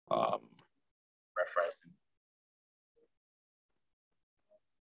reference.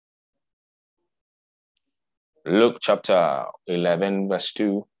 Luke chapter 11, verse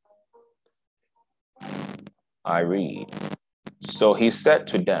 2. I read. So he said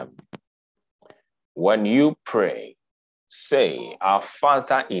to them, when you pray, say, our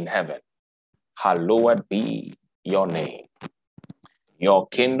Father in heaven, hallowed be your name. Your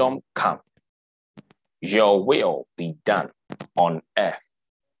kingdom come. Your will be done on earth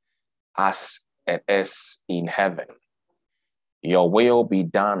as it is in heaven. Your will be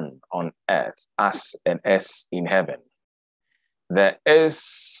done on earth as it is in heaven. There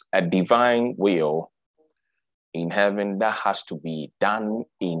is a divine will in heaven that has to be done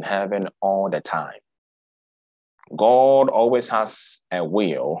in heaven all the time. God always has a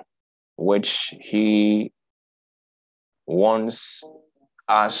will which he wants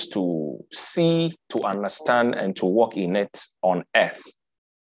us to see, to understand, and to walk in it on earth.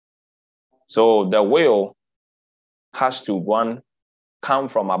 So the will has to, one, come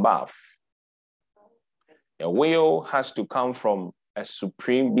from above. The will has to come from a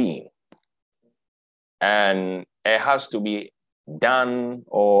supreme being. And it has to be done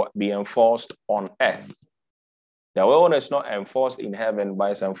or be enforced on earth. The will is not enforced in heaven,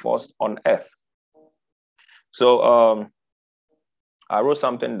 but it's enforced on earth. So I wrote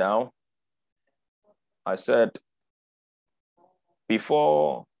something down. I said,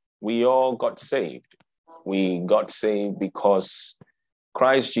 before we all got saved, we got saved because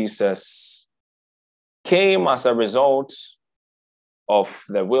Christ Jesus came as a result of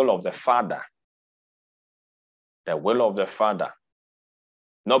the will of the Father. The will of the Father.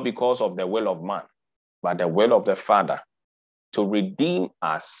 Not because of the will of man, but the will of the Father to redeem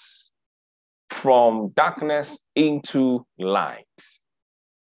us from darkness into light.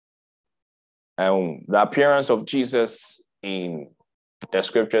 And the appearance of Jesus in the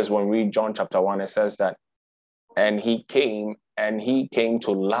scriptures, when we read John chapter 1, it says that, and he came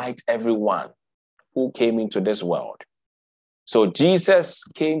to light everyone who came into this world. So Jesus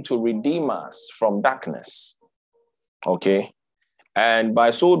came to redeem us from darkness. Okay. And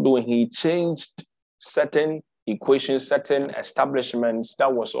by so doing, he changed certain equations, certain establishments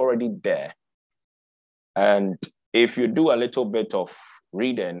that was already there. And if you do a little bit of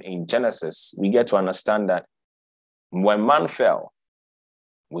reading in Genesis, we get to understand that when man fell,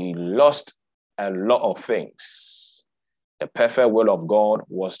 we lost a lot of things. The perfect will of God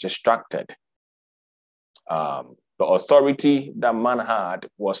was distracted. The authority that man had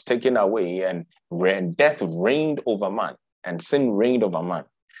was taken away, and death reigned over man, and sin reigned over man.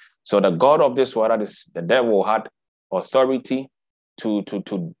 So the God of this world, that is the devil, had authority to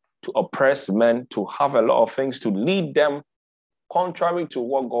oppress men, to have a lot of things, to lead them contrary to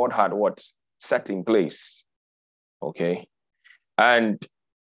what God had set in place. Okay. And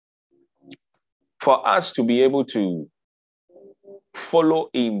for us to be able to follow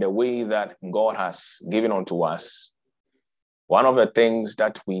in the way that God has given unto us, one of the things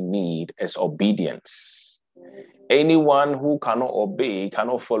that we need is obedience. Anyone who cannot obey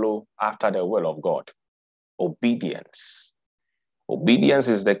cannot follow after the will of God. Obedience. Obedience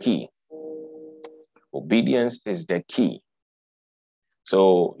is the key. Obedience is the key.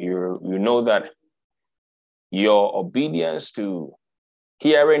 So you know that your obedience to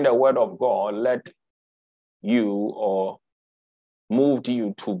hearing the word of God led you or moved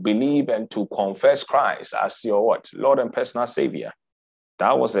you to believe and to confess Christ as your what? Lord and personal Savior.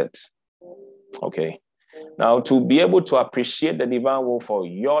 That was it. Okay. Now, to be able to appreciate the divine will for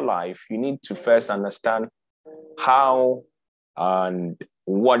your life, you need to first understand how and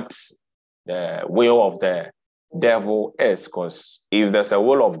what the will of the devil is. Because if there's a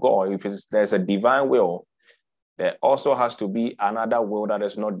will of God, if there's a divine will, there also has to be another will that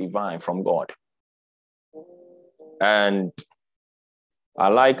is not divine from God. And I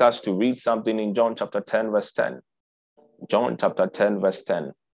like us to read something in John chapter 10, verse 10. John chapter 10, verse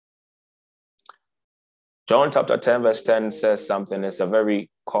 10. John chapter 10, verse 10 says something. It's a very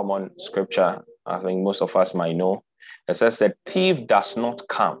common scripture. I think most of us might know. It says, the thief does not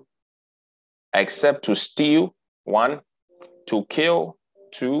come except to steal, 1, to kill,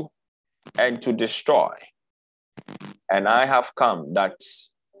 2, and to destroy. And I have come that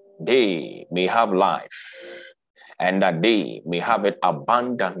they may have life, and that they may have it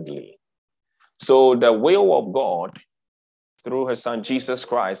abundantly. So the will of God through his son Jesus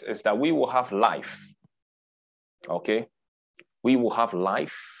Christ is that we will have life. Okay? We will have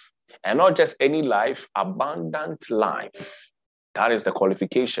life, and not just any life, abundant life. That is the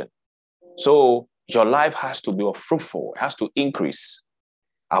qualification. So your life has to be fruitful, it has to increase,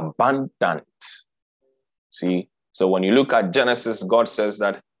 abundant. See? So when you look at Genesis, God says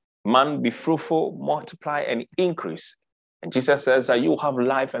that Man, be fruitful, multiply, and increase. And Jesus says that you have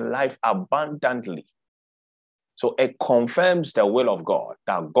life and life abundantly. So it confirms the will of God,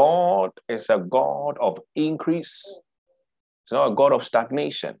 that God is a God of increase. It's not a God of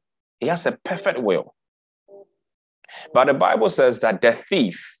stagnation. He has a perfect will. But the Bible says that the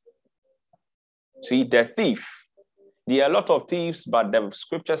thief, there are a lot of thieves, but the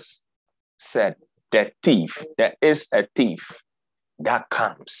scriptures said the thief, there is a thief that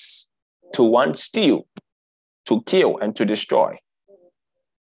comes to want steal, to kill, and to destroy.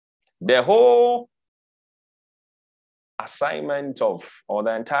 The whole assignment of, or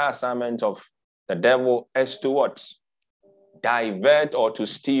the entire assignment of the devil is to what? Divert or to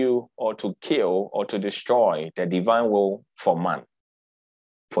steal or to kill or to destroy the divine will for man.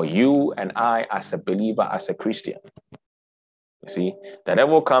 For you and I as a believer, as a Christian. You see, the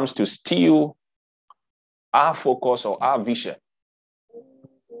devil comes to steal our focus or our vision.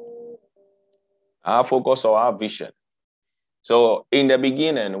 Our focus or our vision. So in the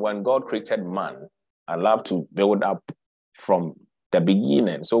beginning, when God created man, I love to build up from the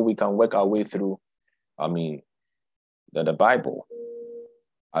beginning so we can work our way through, the Bible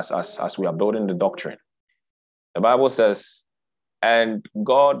as we are building the doctrine. The Bible says, and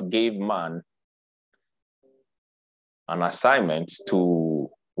God gave man an assignment to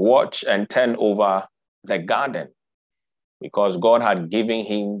watch and tend over the garden, because God had given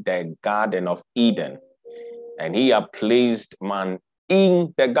him the Garden of Eden, and he had placed man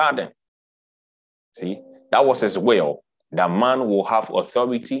in the garden. See, that was his will, that man will have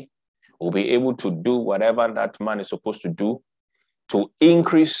authority, will be able to do whatever that man is supposed to do, to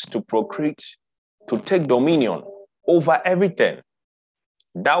increase, to procreate, to take dominion over everything.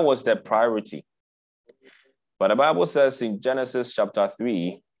 That was the priority. But the Bible says in Genesis chapter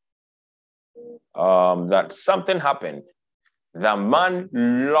 3 that something happened. The man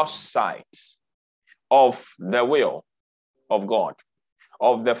lost sight of the will of God,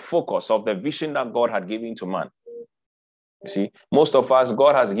 of the focus, of the vision that God had given to man. You see, most of us,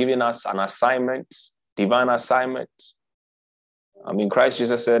 God has given us an assignment, divine assignment. Christ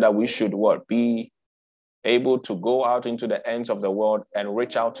Jesus said that we should what? Be able to go out into the ends of the world and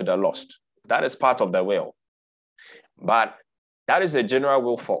reach out to the lost. That is part of the will. But that is a general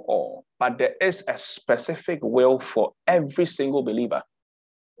will for all. But there is a specific will for every single believer.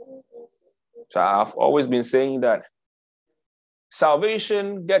 So I've always been saying that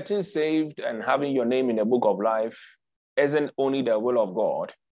salvation, getting saved, and having your name in the book of life isn't only the will of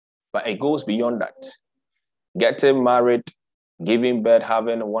God, but it goes beyond that. Getting married, giving birth,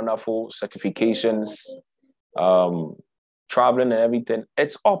 having wonderful certifications, traveling and everything,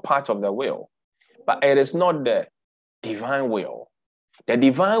 it's all part of the will. But it is not the divine will. The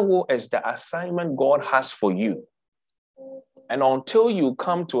divine will is the assignment God has for you. And until you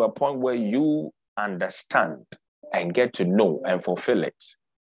come to a point where you understand and get to know and fulfill it,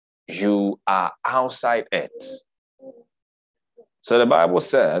 you are outside it. So the Bible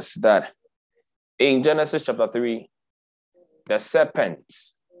says that in Genesis chapter 3, the serpent,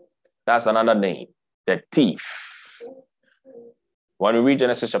 that's another name, the thief. When we read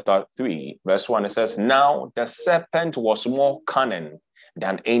Genesis chapter 3, verse 1, it says, now the serpent was more cunning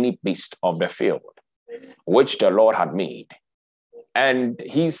than any beast of the field, which the Lord had made. And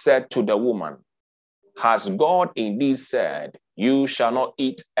he said to the woman, has God indeed said, you shall not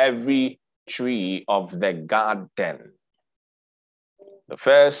eat every tree of the garden? The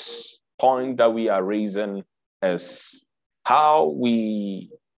first point that we are raising is how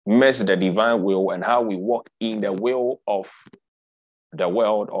we miss the divine will and how we walk in the will of the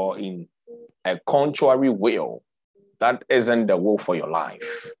world or in a contrary will. That isn't the will for your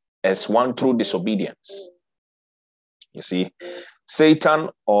life. It's one through disobedience. You see, Satan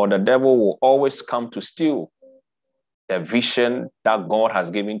or the devil will always come to steal the vision that God has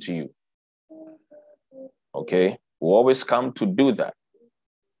given to you. Okay? Will always come to do that.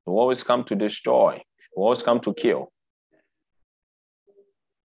 Will always come to destroy. Will always come to kill.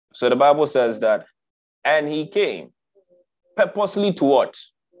 So the Bible says that, and he came purposely to what?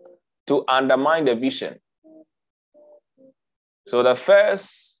 To undermine the vision. So the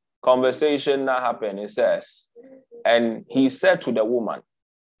first conversation that happened, it says, and he said to the woman,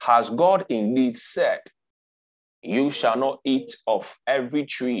 has God indeed said, you shall not eat of every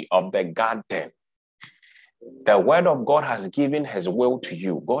tree of the garden? The word of God has given his will to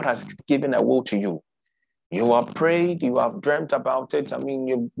you. God has given a will to you. You have prayed, you have dreamt about it.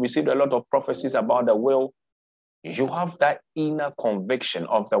 You received a lot of prophecies about the will. You have that inner conviction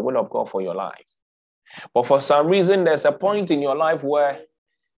of the will of God for your life. But for some reason, there's a point in your life where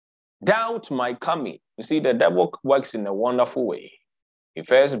doubt might come in. You see, the devil works in a wonderful way. It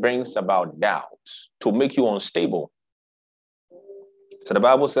first brings about doubt to make you unstable. So the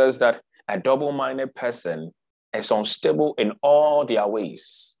Bible says that a double-minded person is unstable in all their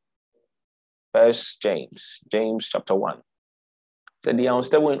ways. First James chapter 1. So they are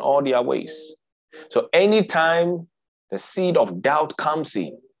unstable in all their ways. So anytime the seed of doubt comes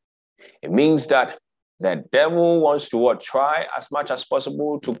in, it means that the devil wants to try as much as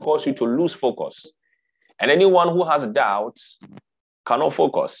possible to cause you to lose focus. And anyone who has doubts cannot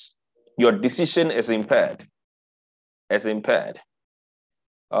focus. Your decision is impaired.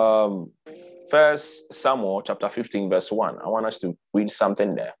 First Samuel chapter 15 verse 1. I want us to read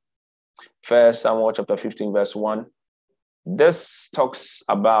something there. First Samuel chapter 15 verse 1. This talks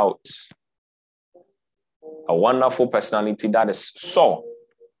about a wonderful personality that is Saul.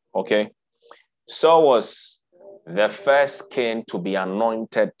 Okay. Saul was the first king to be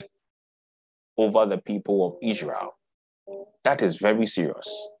anointed over the people of Israel. That is very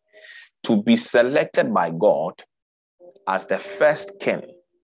serious. To be selected by God as the first king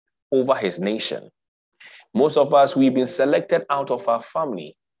over his nation. Most of us, we've been selected out of our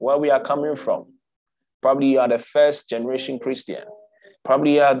family, where we are coming from. Probably you are the first generation Christian.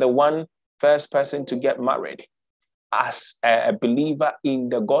 Probably you are the first person to get married as a believer in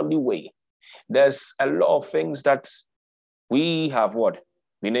the godly way. There's a lot of things that we have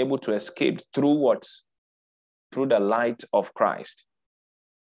been able to escape through through the light of Christ.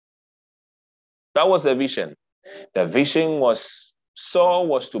 That was the vision. The vision was Saul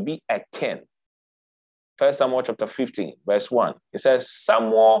was to be a king. First Samuel chapter 15, verse 1. It says,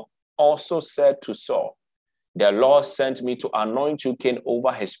 Samuel also said to Saul, the Lord sent me to anoint you king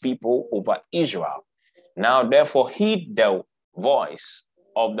over his people, over Israel. Now, therefore, heed the voice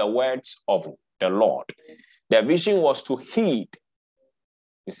of the words of the Lord. The vision was to heed.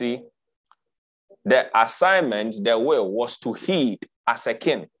 You see, the assignment, the will was to heed as a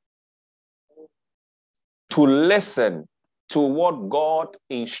king. To listen to what God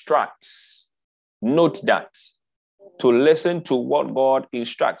instructs. Note that. To listen to what God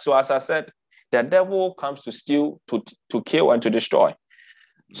instructs. So as I said, the devil comes to steal, to kill, and to destroy.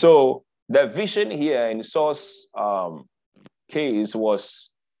 So the vision here in Saul's case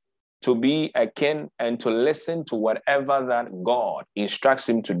was to be a king and to listen to whatever that God instructs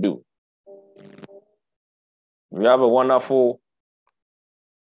him to do. We have a wonderful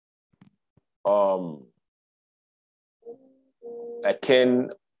a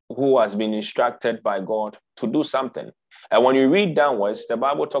king who has been instructed by God to do something. And when you read downwards, the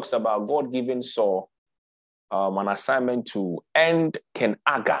Bible talks about God giving Saul an assignment to end King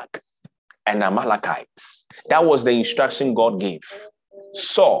Agag and Amalekites. That was the instruction God gave.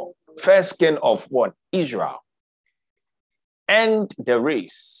 Saul, first king of Israel. End the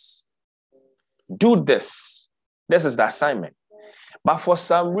race. Do this. This is the assignment. But for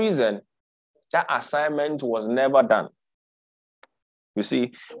some reason, that assignment was never done. You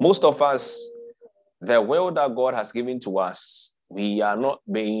see, most of us, the will that God has given to us, we are not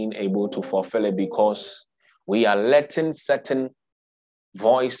being able to fulfill it because we are letting certain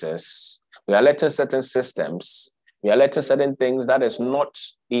voices, we are letting certain systems, we are letting certain things that is not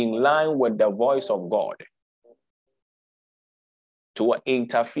in line with the voice of God to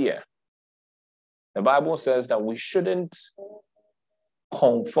interfere. The Bible says that we shouldn't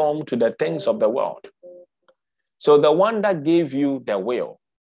conform to the things of the world. So the one that gave you the will,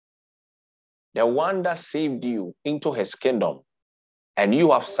 the one that saved you into his kingdom, and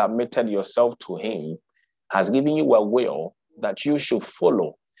you have submitted yourself to him, has given you a will that you should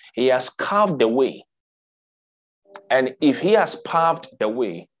follow. He has carved the way. And if he has paved the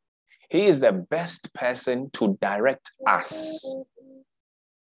way, he is the best person to direct us.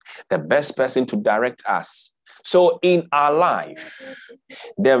 The best person to direct us. So in our life,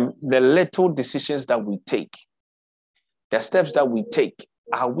 the little decisions that we take, the steps that we take,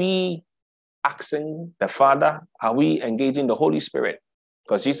 are we asking the Father? Are we engaging the Holy Spirit?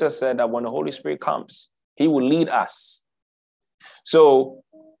 Because Jesus said that when the Holy Spirit comes, he will lead us. So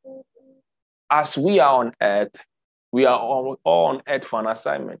as we are on earth, we are all on earth for an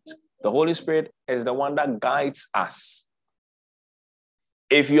assignment. The Holy Spirit is the one that guides us.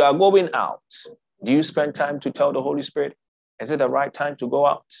 If you are going out, do you spend time to tell the Holy Spirit, is it the right time to go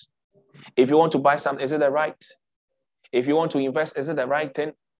out? If you want to buy something, is it the right? If you want to invest, is it the right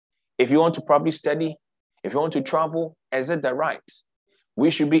thing? If you want to probably study, if you want to travel, is it the right? We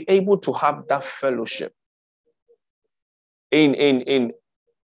should be able to have that fellowship. In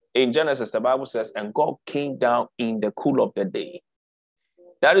Genesis, the Bible says, and God came down in the cool of the day.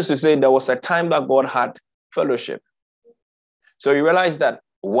 That is to say, there was a time that God had fellowship. So you realize that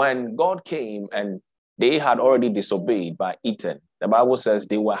when God came and they had already disobeyed by eating, the Bible says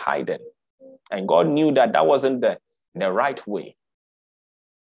they were hiding. And God knew that that wasn't the right way.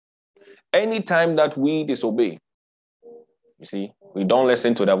 Anytime that we disobey, you see, we don't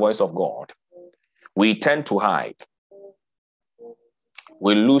listen to the voice of God, we tend to hide.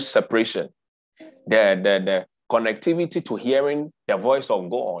 We lose separation. The connectivity to hearing the voice of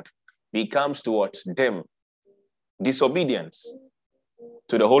God becomes towards dim. Disobedience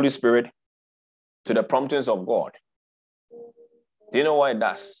to the Holy Spirit, to the promptings of God. Do you know what it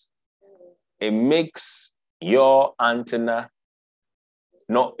does? It makes your antenna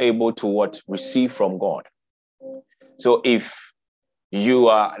not able to receive from God. So if you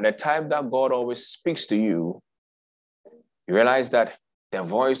are the type that God always speaks to you, you realize that the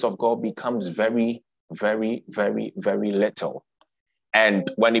voice of God becomes very, very, very, very little.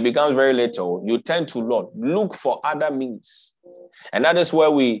 And when it becomes very little, you tend to look for other means. And that is where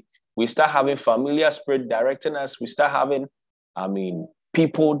we start having familiar spirit directing us. We start having,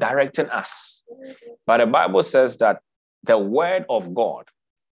 people directing us. But the Bible says that the word of God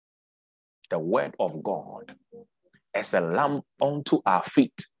is a lamp unto our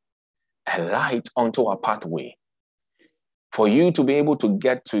feet, a light unto our pathway. For you to be able to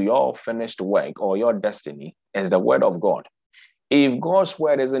get to your finished work or your destiny is the word of God. If God's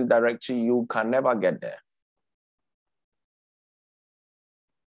word isn't directing you, you can never get there.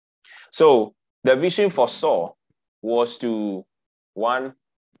 So the vision for Saul was to, one,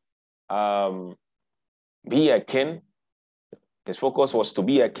 be a king. His focus was to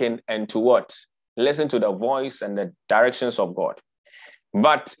be a king and to what? Listen to the voice and the directions of God.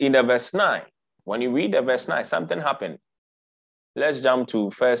 But in the verse 9, when you read the verse 9, something happened. Let's jump to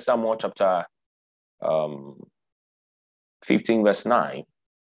 1 Samuel chapter 15, verse 9.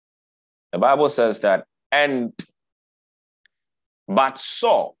 The Bible says that, but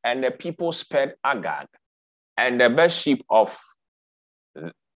Saul and the people spared Agag, and the best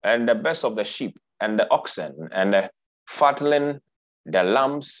of the sheep and the oxen and the fatling, the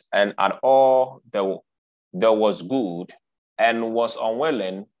lambs, and at all there was good, and was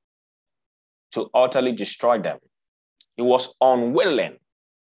unwilling to utterly destroy them. He was unwilling.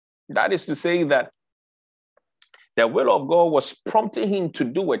 That is to say that the will of God was prompting him to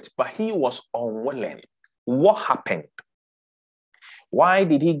do it, but he was unwilling. What happened? Why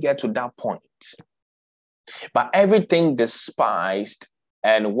did he get to that point? But everything despised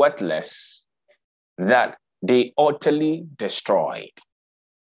and worthless that they utterly destroyed.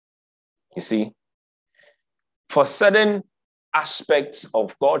 You see, for certain aspects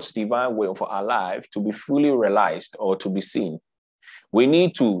of God's divine will for our life to be fully realized or to be seen, we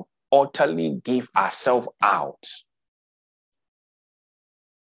need to utterly give ourselves out.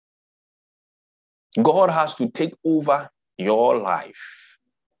 God has to take over your life,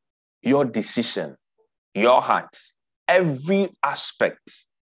 your decision, your heart, every aspect.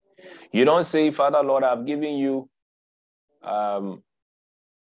 You don't say, Father, Lord, I've given you my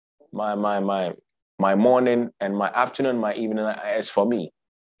morning and my afternoon, my evening as for me.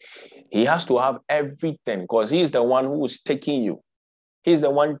 He has to have everything because he is the one who is taking you. He's the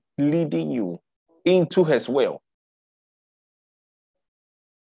one leading you into his will.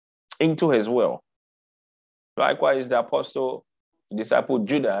 Into his will. Likewise, the disciple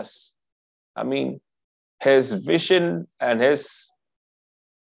Judas, his vision and his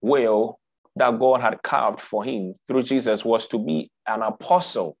will that God had carved for him through Jesus was to be an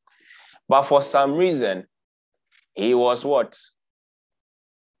apostle. But for some reason, he was what?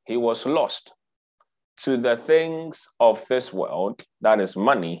 He was lost to the things of this world, that is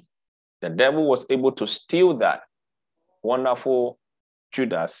money. The devil was able to steal that wonderful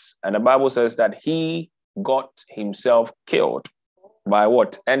Judas. And the Bible says that he got himself killed by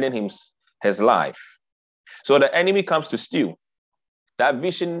what? Ending his life. So the enemy comes to steal. That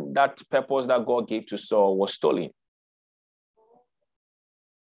vision, that purpose that God gave to Saul was stolen.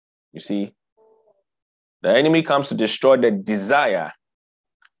 You see, the enemy comes to destroy the desire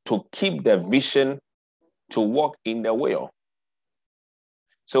to keep the vision to walk in the will.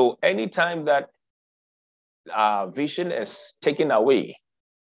 So anytime that vision is taken away,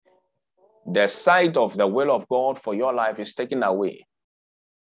 the sight of the will of God for your life is taken away,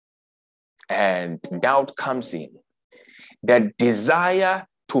 and doubt comes in. The desire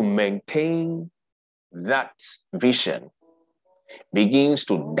to maintain that vision begins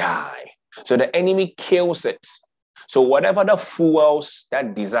to die. So the enemy kills it. So whatever that fuels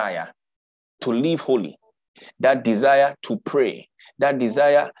that desire to live holy, that desire to pray, that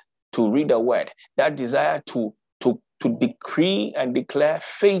desire to read the word, that desire to decree and declare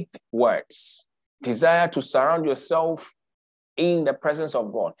faith words, desire to surround yourself in the presence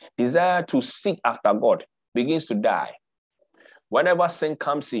of God, desire to seek after God begins to die. Whenever sin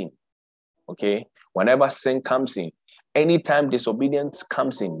comes in, okay, whenever sin comes in, anytime disobedience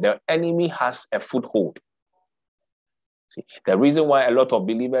comes in, the enemy has a foothold. See, the reason why a lot of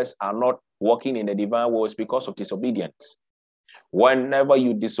believers are not walking in the divine will is because of disobedience. Whenever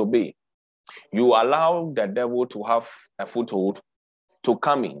you disobey, you allow the devil to have a foothold to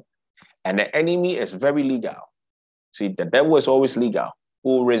come in. And the enemy is very legal. See, the devil is always legal.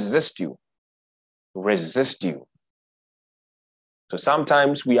 Will resist you. Resist you. So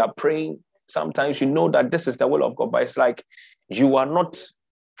sometimes we are praying. Sometimes you know that this is the will of God, but it's like you are not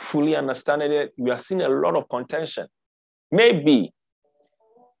fully understanding it. You are seeing a lot of contention. Maybe,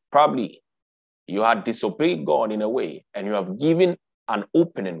 probably, you have disobeyed God in a way, and you have given an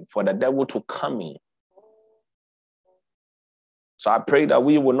opening for the devil to come in. So I pray that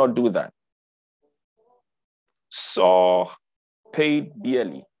we will not do that. Saul paid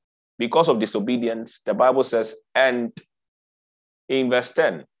dearly because of disobedience. The Bible says, and in verse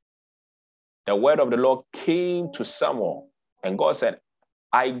 10, the word of the Lord came to Samuel, and God said,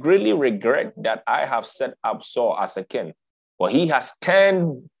 I greatly regret that I have set up Saul as a king, for he has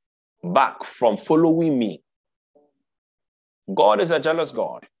turned back from following me. God is a jealous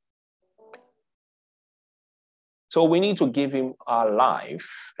God. So we need to give him our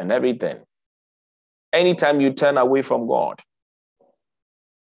life and everything. Anytime you turn away from God,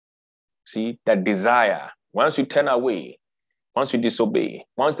 see, that desire, once you turn away, once you disobey,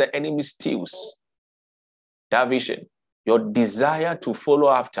 once the enemy steals that vision, your desire to follow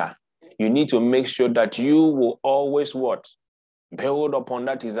after, you need to make sure that you will always what? Build upon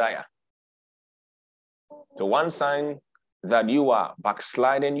that desire. So one sign that you are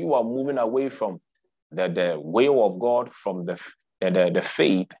backsliding, you are moving away from the will of God, from the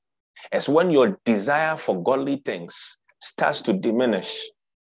faith, is when your desire for godly things starts to diminish.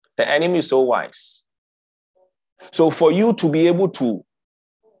 The enemy is so wise. So for you to be able to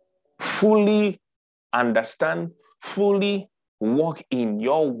fully understand, fully walk in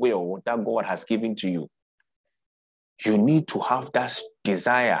your will that God has given to you, you need to have that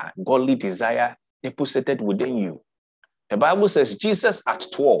desire, godly desire, deposited within you. The Bible says Jesus at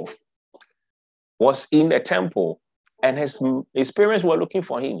 12 was in the temple, and his parents were looking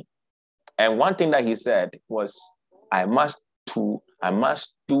for him. And one thing that he said was, I must do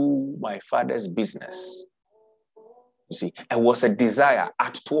my father's business. You see, it was a desire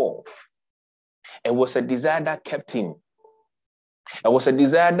at 12. It was a desire that kept him. It was a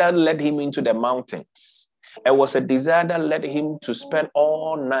desire that led him into the mountains. It was a desire that led him to spend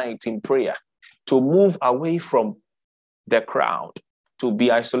all night in prayer, to move away from the crowd, to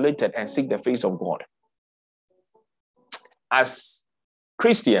be isolated and seek the face of God. As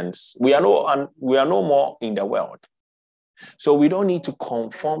Christians, we are no more in the world. So we don't need to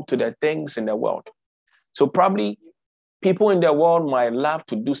conform to the things in the world. So probably people in the world might love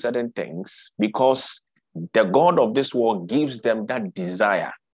to do certain things because the God of this world gives them that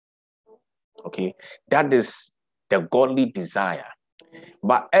desire. Okay, that is the godly desire.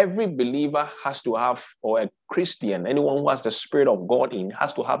 But every believer has to have, or a Christian, anyone who has the Spirit of God in,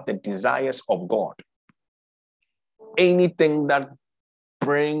 has to have the desires of God. Anything that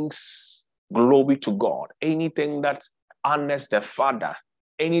brings glory to God, anything that honors the Father,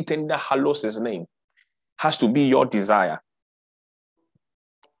 anything that hallows his name, has to be your desire.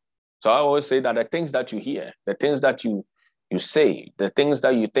 So I always say that the things that you hear, the things that you say, the things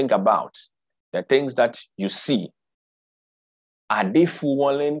that you think about, the things that you see, are they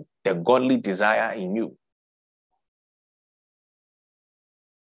fueling the godly desire in you?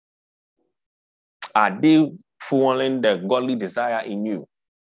 Are they fueling the godly desire in you?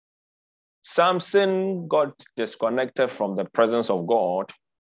 Samson got disconnected from the presence of God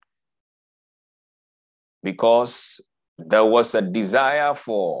because there was a desire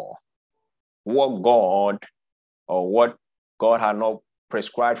for what God had not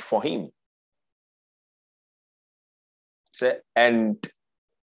prescribed for him. And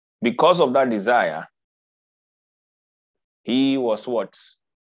because of that desire, he was what?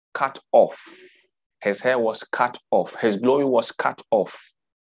 Cut off. His hair was cut off. His glory was cut off.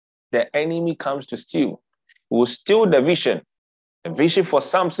 The enemy comes to steal. He will steal the vision. The vision for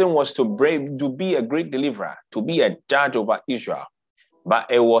Samson was to be a great deliverer, to be a judge over Israel. But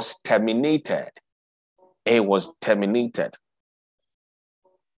it was terminated. It was terminated.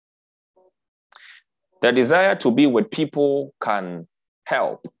 The desire to be with people can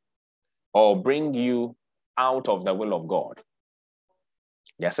help or bring you out of the will of God.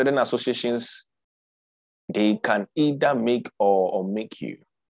 There are certain associations, they can either make or make you.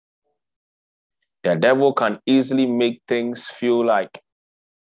 The devil can easily make things feel like,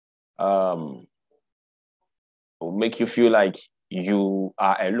 make you feel like you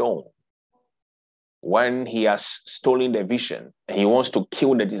are alone, when he has stolen the vision and he wants to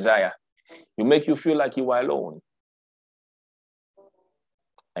kill the desire, he make you feel like you are alone.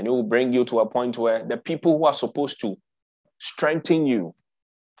 And it will bring you to a point where the people who are supposed to strengthen you,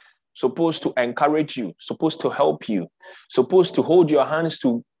 supposed to encourage you, supposed to help you, supposed to hold your hands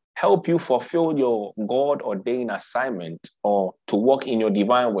to help you fulfill your God-ordained assignment or to walk in your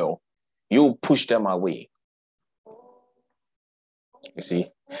divine will, you push them away. You see,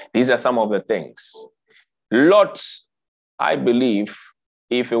 these are some of the things. Lot, I believe,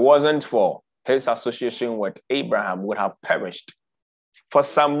 if it wasn't for his association with Abraham, would have perished. For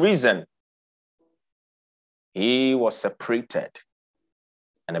some reason, he was separated.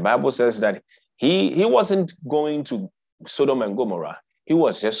 And the Bible says that he wasn't going to Sodom and Gomorrah. He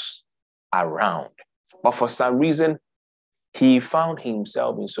was just around. But for some reason, he found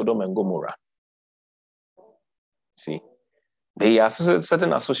himself in Sodom and Gomorrah. See, there are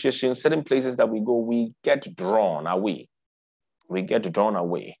certain associations, certain places that we go, we get drawn away. We get drawn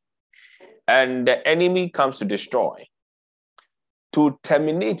away. And the enemy comes to destroy, to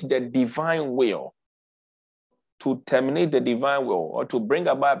terminate the divine will, or to bring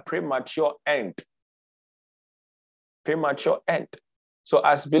about premature end. Premature end. So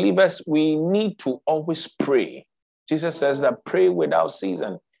as believers, we need to always pray. Jesus says that pray without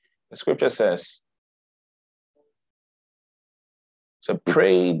ceasing. The scripture says, so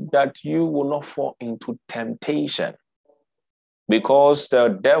pray that you will not fall into temptation, because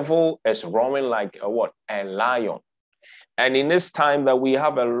the devil is roaring like a what? A lion. And in this time that we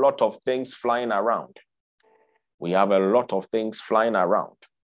have a lot of things flying around. We have a lot of things flying around.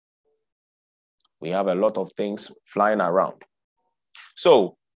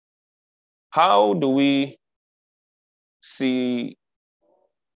 So, how do we see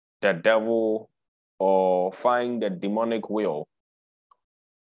the devil or find the demonic will,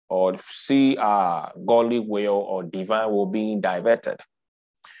 or see our godly will or divine will being diverted?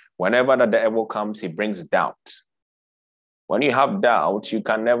 Whenever the devil comes, he brings doubt. When you have doubt, you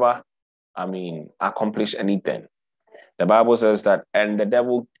can never, accomplish anything. The Bible says that, and the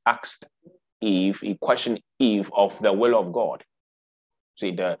devil asked Eve, he questioned Eve of the will of God.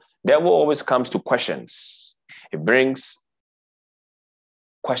 See, the devil always comes to questions. He brings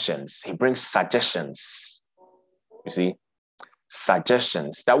questions. He brings suggestions. You see,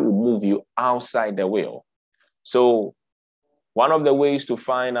 suggestions that will move you outside the will. So one of the ways to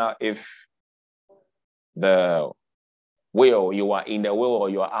find out if the will, you are in the will or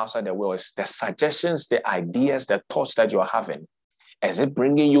you are outside the will, is the suggestions, the ideas, the thoughts that you are having. Is it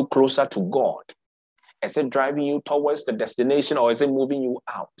bringing you closer to God? Is it driving you towards the destination, or is it moving you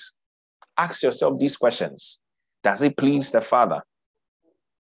out? Ask yourself these questions. Does it please the Father?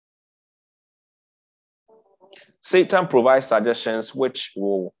 Satan provides suggestions which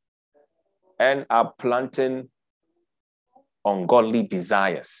will end up planting ungodly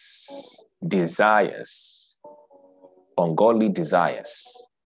desires. Ungodly desires.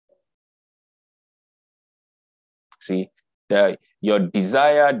 See, your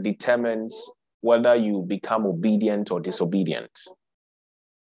desire determines whether you become obedient or disobedient.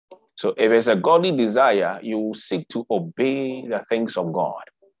 So if it's a godly desire, you will seek to obey the things of God.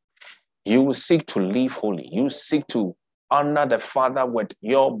 You will seek to live holy. You seek to honor the Father with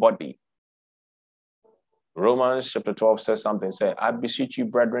your body. Romans chapter 12 says something, say, I beseech you,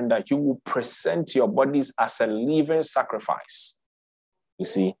 brethren, that you will present your bodies as a living sacrifice. You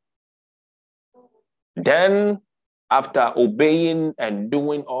see? Then, after obeying and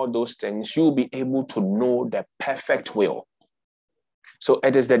doing all those things, you'll be able to know the perfect will. So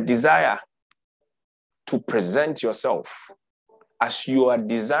it is the desire to present yourself as you are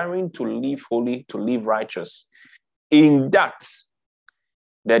desiring to live holy, to live righteous. In that,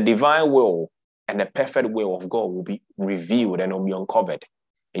 the divine will and the perfect will of God will be revealed and will be uncovered.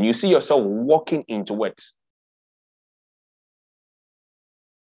 And you see yourself walking into it.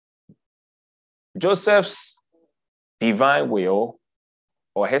 Joseph's divine will,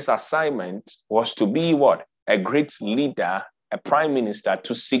 or his assignment, was to be what? A great leader, a prime minister,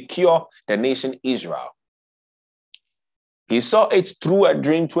 to secure the nation Israel. He saw it through a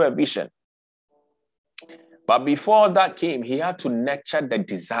dream, through a vision. But before that came, he had to nurture the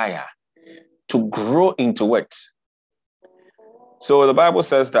desire to grow into it. So the Bible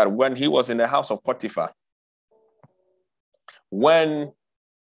says that when he was in the house of Potiphar, when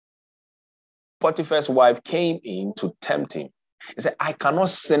Potiphar's wife came in to tempt him, he said, I cannot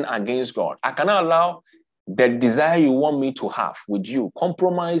sin against God. I cannot allow the desire you want me to have with you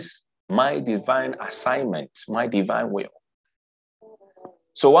compromise my divine assignment, my divine will.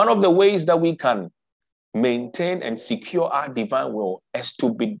 So one of the ways that we can maintain and secure our divine will is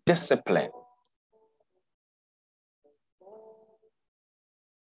to be disciplined.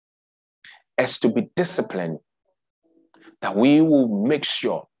 Is to be disciplined. That we will make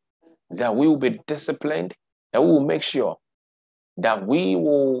sure that we will be disciplined, that we will make sure that we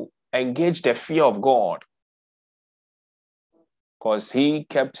will engage the fear of God, because he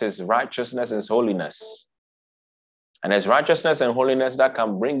kept his righteousness and his holiness. And his righteousness and holiness that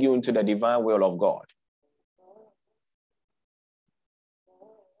can bring you into the divine will of God.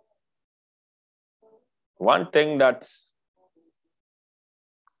 One thing that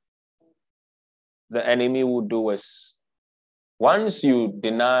the enemy will do is, once you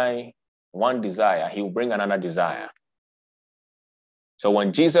deny one desire, he will bring another desire. So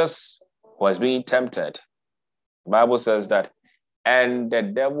when Jesus was being tempted, the Bible says that, and the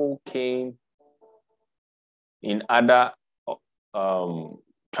devil came, in other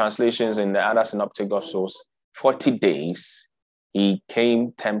translations, in the other synoptic gospels, 40 days, he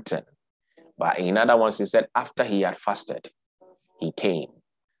came tempted. But in other ones, he said, after he had fasted, he came.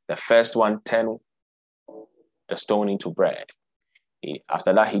 The first one turned the stone into bread.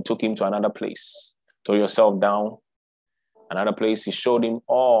 After that, he took him to another place. Throw yourself down. Another place, he showed him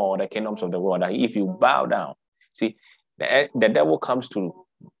all the kingdoms of the world. That if you bow down, see, the devil comes to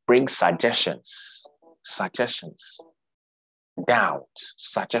bring suggestions, doubts,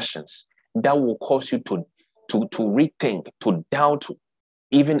 suggestions that will cause you to rethink, to doubt,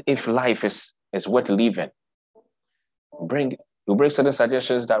 even if life is worth living. You bring certain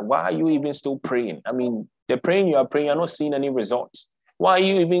suggestions that, why are you even still praying? I mean, the praying you are praying, you're not seeing any results. Why are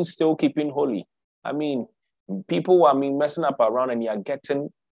you even still keeping holy? I mean, people are messing up around and you're getting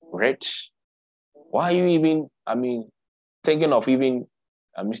rich. Why are you even, thinking of even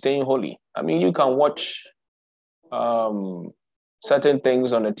staying holy? I mean, you can watch certain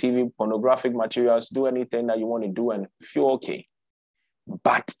things on the TV, pornographic materials, do anything that you want to do and feel okay.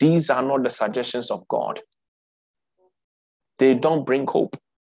 But these are not the suggestions of God. They don't bring hope.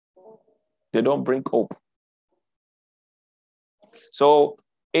 They don't bring hope. So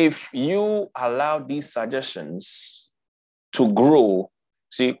if you allow these suggestions to grow,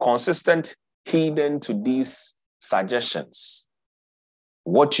 see, consistent heeding to these suggestions,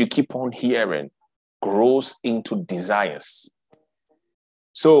 what you keep on hearing grows into desires.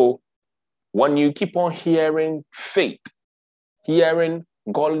 So when you keep on hearing faith, hearing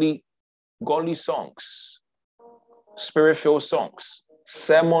godly songs, spirit-filled songs,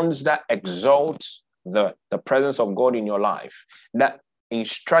 sermons that exalt the presence of God in your life, that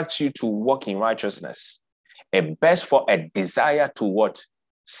instructs you to walk in righteousness, it begs for a desire to what?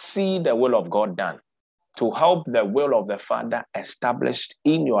 See the will of God done, to help the will of the Father established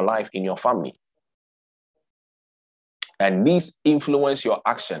in your life, in your family. And these influence your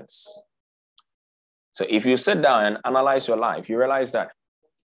actions. So if you sit down and analyze your life, you realize that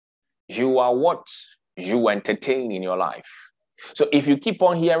you are what you entertain in your life. So if you keep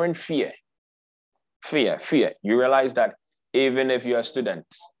on hearing fear, you realize that even if you're a student,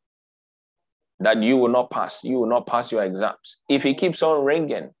 that you will not pass your exams. If it keeps on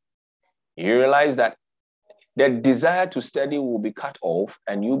ringing, you realize that the desire to study will be cut off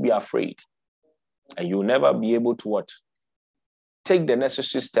and you'll be afraid. And you'll never be able to what? Take the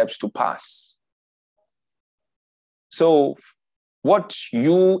necessary steps to pass. So what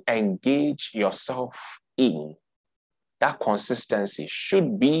you engage yourself in, that consistency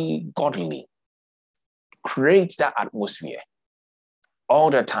should be godly. Create that atmosphere all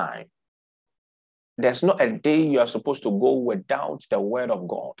the time. There's not a day you are supposed to go without the word of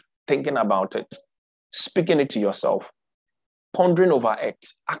God, thinking about it, speaking it to yourself, pondering over it,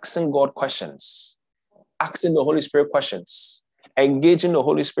 asking God questions, asking the Holy Spirit questions, engaging the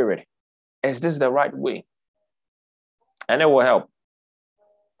Holy Spirit. Is this the right way? And it will help.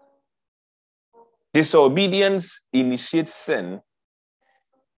 Disobedience initiates sin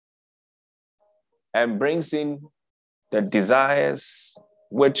and brings in the desires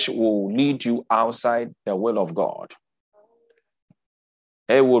which will lead you outside the will of God.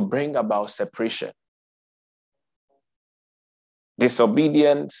 It will bring about separation.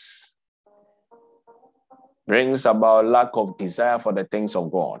 Disobedience brings about lack of desire for the things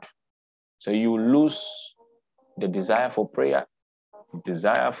of God. So you lose the desire for prayer,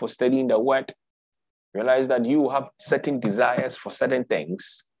 desire for studying the word. Realize that you have certain desires for certain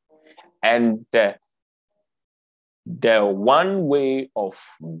things. And the one way of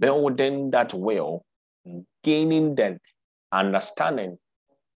building that will, gaining the understanding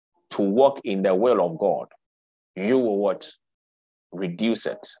to walk in the will of God, you will what? Reduce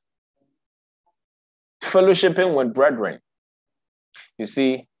it. Fellowshipping with brethren. You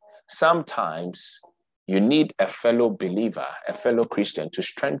see, sometimes You need a fellow believer, a fellow Christian to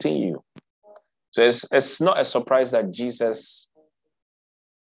strengthen you. So it's not a surprise that Jesus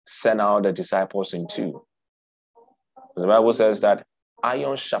sent out the disciples in two. The Bible says that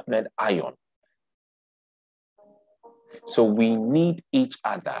iron sharpened iron. So we need each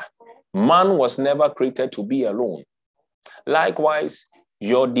other. Man was never created to be alone. Likewise,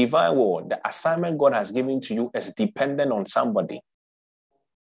 your divine will, the assignment God has given to you, is dependent on somebody.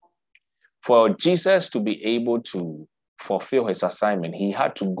 For Jesus to be able to fulfill his assignment, he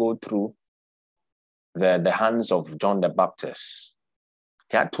had to go through the hands of John the Baptist.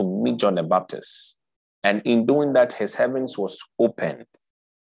 He had to meet John the Baptist. And in doing that, his heavens was opened.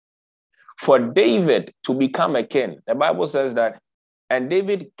 For David to become a king, the Bible says that, and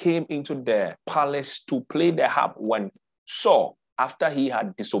David came into the palace to play the harp when Saul, after he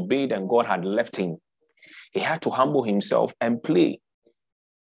had disobeyed and God had left him, he had to humble himself and play.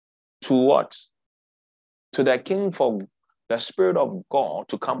 To what? To the king, for the Spirit of God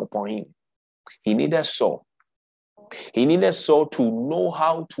to come upon him. He needed Saul. He needed Saul to know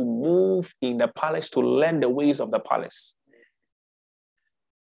how to move in the palace, to learn the ways of the palace.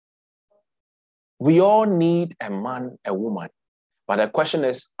 We all need a man, a woman. But the question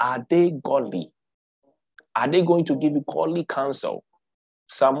is, are they godly? Are they going to give you godly counsel?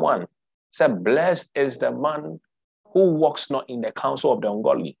 Someone said, blessed is the man who walks not in the counsel of the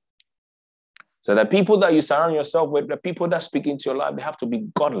ungodly. So the people that you surround yourself with, the people that speak into your life, they have to be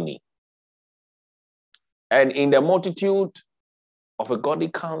godly. And in the multitude of a godly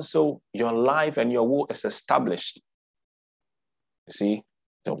counsel, your life and your will is established. You see,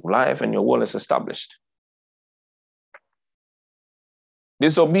 your life and your will is established.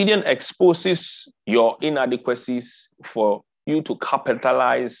 Disobedience exposes your inadequacies for you to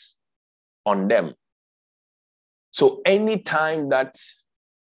capitalize on them. So anytime that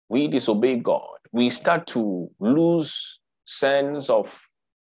we disobey God, we start to lose sense of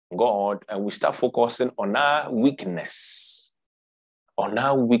God and we start focusing on our weakness, on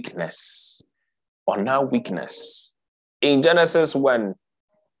our weakness, on our weakness. In Genesis, when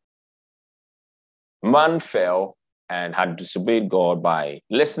man fell and had disobeyed God by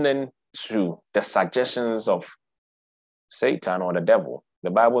listening to the suggestions of Satan or the devil,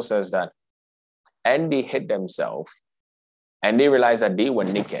 the Bible says that, and they hid themselves and they realized that they were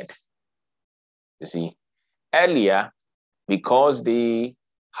naked. You see, earlier, because they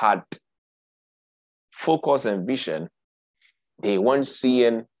had focus and vision, they weren't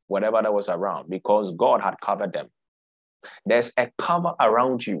seeing whatever that was around because God had covered them. There's a cover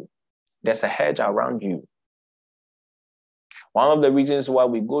around you. There's a hedge around you. One of the reasons why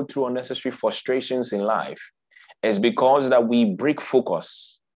we go through unnecessary frustrations in life is because that we break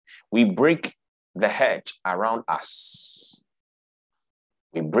focus. We break the hedge around us.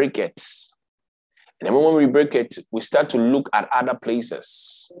 We break it. And the moment we break it, we start to look at other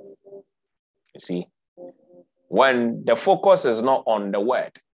places. You see, when the focus is not on the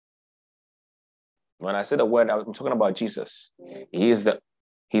word, when I say the word, I'm talking about Jesus. He's the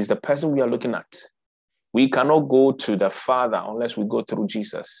person we are looking at. We cannot go to the Father unless we go through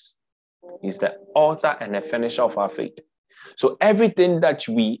Jesus. He's the author and the finisher of our faith. So everything that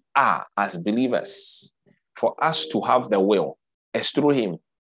we are as believers, for us to have the will, is through him.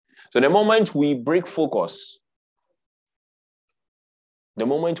 So the moment we break focus,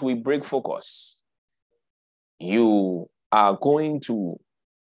 you are going to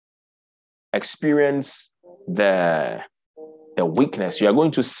experience the weakness. You are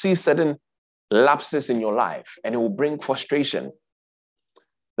going to see certain lapses in your life, and it will bring frustration.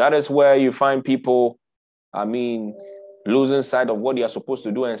 That is where you find people, losing sight of what they are supposed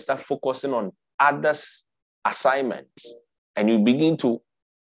to do and start focusing on others' assignments. And you begin to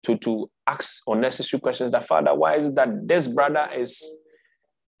ask unnecessary questions. That, Father, why is it that this brother is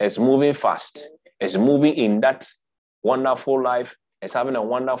moving fast, is moving in that wonderful life, is having a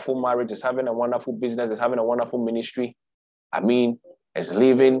wonderful marriage, is having a wonderful business, is having a wonderful ministry, is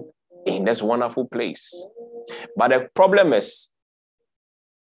living in this wonderful place. But the problem is,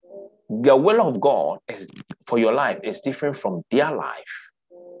 the will of God is for your life is different from their life.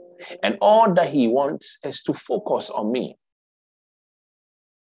 And all that he wants is to focus on me.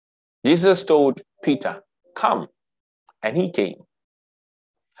 Jesus told Peter, come, and he came.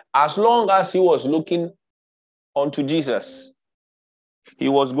 As long as he was looking unto Jesus, he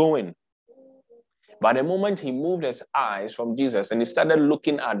was going. But the moment he moved his eyes from Jesus and he started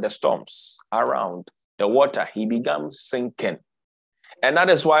looking at the storms around the water, he began sinking. And that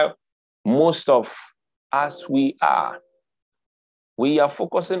is why most of us, we are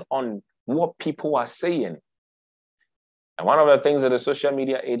focusing on what people are saying. And one of the things that the social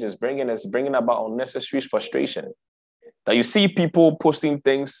media age is bringing about unnecessary frustration. That you see people posting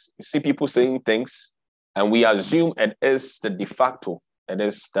things, you see people saying things, and we assume it is the de facto, it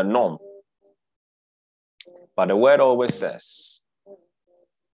is the norm. But the word always says,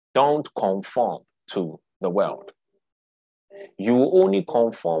 don't conform to the world. You will only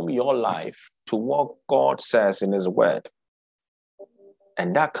conform your life to what God says in his word.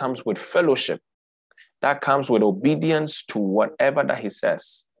 And that comes with fellowship. That comes with obedience to whatever that he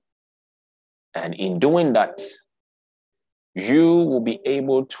says. And in doing that, you will be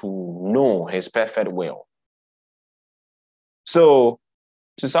able to know his perfect will. So,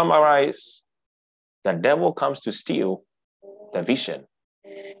 to summarize, the devil comes to steal the vision.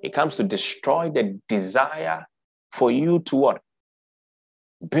 He comes to destroy the desire for you to what?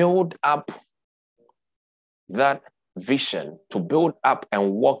 Build up that vision, to build up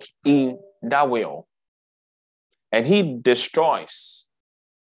and walk in that will. And he destroys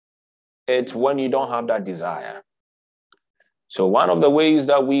it when you don't have that desire. So one of the ways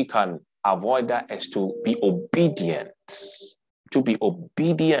that we can avoid that is to be obedient, to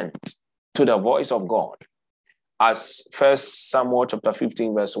the voice of God. As 1 Samuel chapter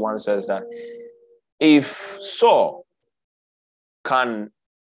 15 verse 1 says that if Saul can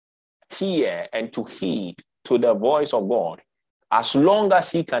hear and to heed to the voice of God, as long as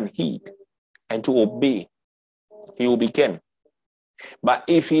he can heed and to obey, he will be king. But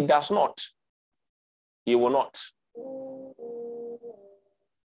if he does not, he will not.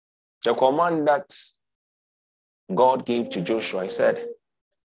 The command that God gave to Joshua, he said,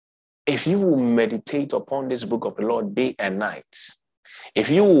 if you will meditate upon this book of the Lord day and night, if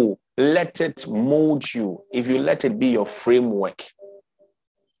you will let it mold you, if you let it be your framework,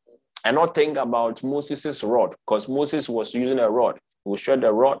 and not think about Moses' rod, because Moses was using a rod. He would shred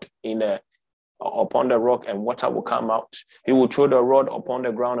the rod upon the rock and water will come out. He would throw the rod upon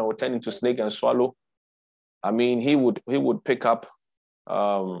the ground and would turn into snake and swallow. I mean, he would pick up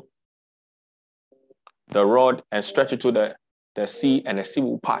the rod and stretch it to the sea, and the sea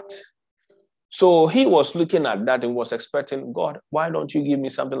will part. So he was looking at that and was expecting, God, why don't you give me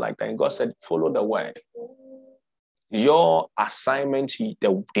something like that? And God said, follow the word. Your assignment,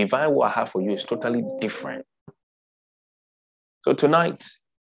 the divine will I have for you is totally different. So tonight,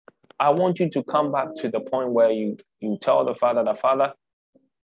 I want you to come back to the point where you tell the Father,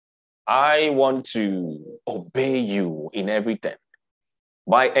 I want to obey you in everything.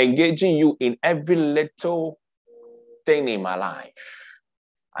 By engaging you in every little thing in my life,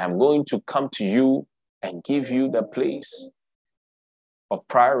 I'm going to come to you and give you the place of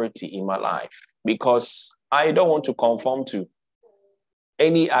priority in my life, because I don't want to conform to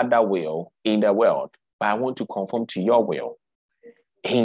any other will in the world, but I want to conform to your will.